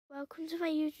Welcome to my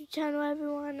YouTube channel,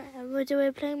 everyone. And we're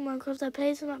playing Minecraft. I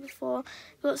played some that before.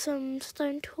 Got some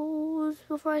stone tools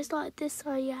before I started this.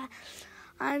 So yeah,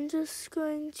 I'm just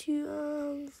going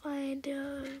to find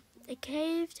a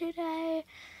cave today.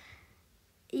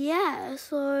 Yeah.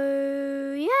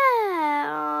 So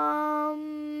yeah.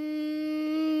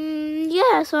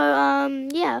 Yeah. So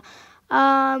yeah.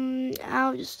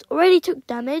 I just already took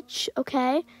damage.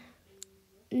 Okay.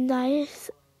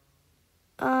 Nice.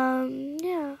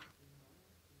 Yeah.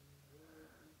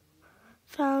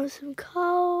 Found some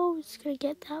coal. Just gonna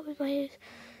get that with my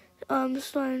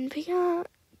stone pickaxe.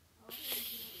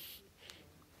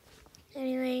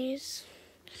 Anyways,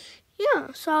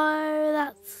 yeah. So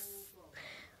that's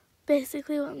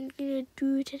basically what I'm gonna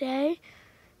do today.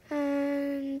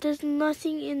 And there's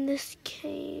nothing in this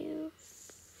cave.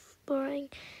 Boring.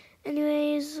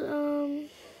 Anyways, I'm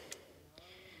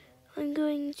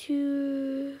going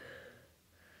to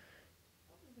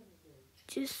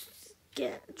just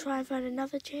try and find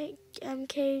another cave,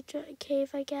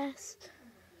 I guess.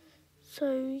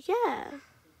 So yeah,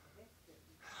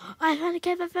 I found a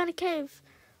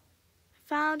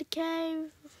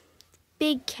cave.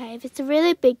 Big cave. It's a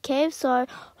really big cave. So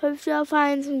hopefully I'll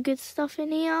find some good stuff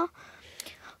in here.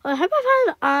 I hope I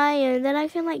find iron. Then I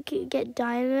can get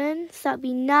diamonds. That'd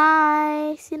be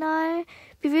nice. It'd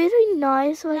be really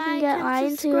nice so I can get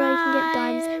iron so I can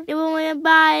get diamonds.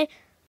 Bye.